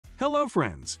Hello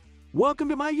friends, welcome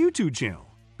to my YouTube channel.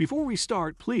 Before we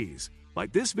start, please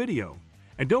like this video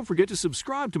and don't forget to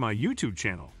subscribe to my YouTube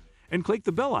channel and click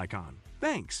the bell icon.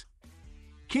 Thanks.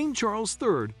 King Charles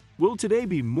III will today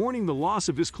be mourning the loss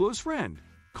of his close friend,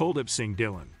 Kuldip Singh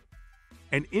Dhillon.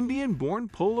 An Indian-born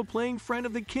polo-playing friend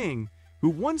of the king who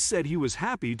once said he was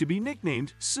happy to be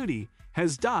nicknamed Sooty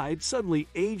has died suddenly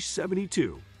aged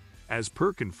 72, as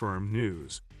per confirmed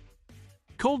news.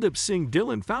 Kuldip Singh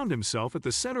Dhillon found himself at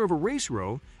the center of a race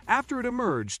row after it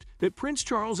emerged that Prince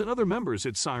Charles and other members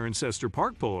at Cirencester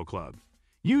Park Polo Club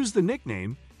used the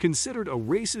nickname, considered a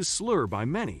racist slur by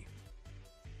many.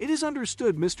 It is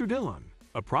understood Mr. Dhillon,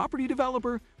 a property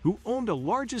developer who owned a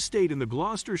large estate in the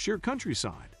Gloucestershire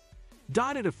countryside,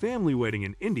 died at a family wedding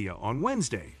in India on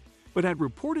Wednesday, but had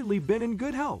reportedly been in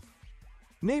good health.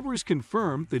 Neighbors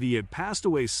confirmed that he had passed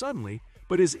away suddenly,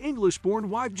 but his English-born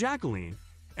wife Jacqueline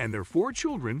and their 4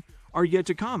 children are yet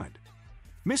to comment.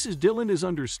 Mrs. Dhillon is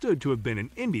understood to have been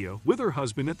in India with her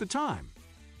husband at the time.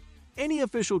 Any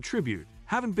official tribute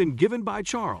haven't been given by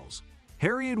Charles,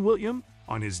 Harry and William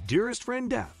on his dearest friend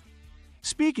death.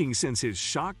 Speaking since his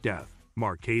shock death,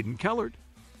 Markle,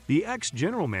 the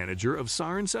ex-general manager of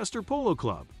Cirencester Polo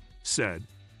Club, said,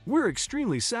 "We're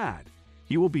extremely sad.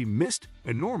 He will be missed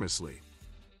enormously.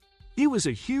 He was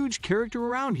a huge character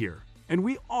around here, and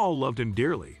we all loved him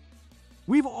dearly.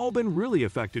 We've all been really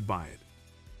affected by it.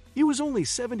 He was only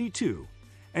 72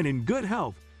 and in good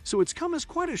health, so it's come as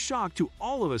quite a shock to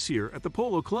all of us here at the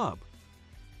Polo Club."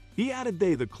 He added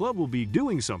the club will be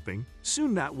doing something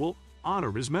soon that will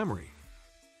honor his memory.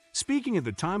 Speaking at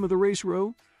the time of the race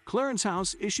row, Clarence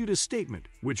House issued a statement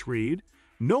which read,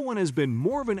 "No one has been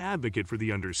more of an advocate for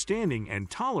the understanding and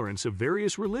tolerance of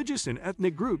various religious and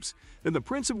ethnic groups than the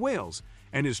Prince of Wales,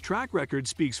 and his track record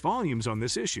speaks volumes on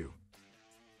this issue."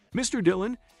 Mr.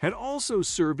 Dhillon had also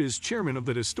served as chairman of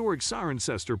the historic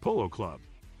Cirencester Polo Club,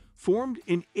 formed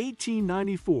in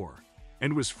 1894,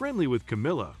 and was friendly with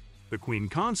Camilla, the Queen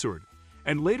Consort,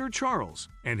 and later Charles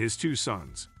and his 2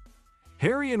 sons.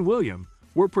 Harry and William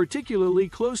were particularly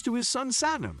close to his son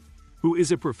Satnam, who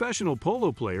is a professional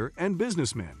polo player and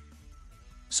businessman.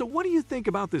 So what do you think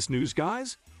about this news,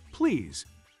 guys? Please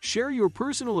share your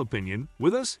personal opinion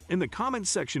with us in the comments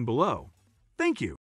section below. Thank you.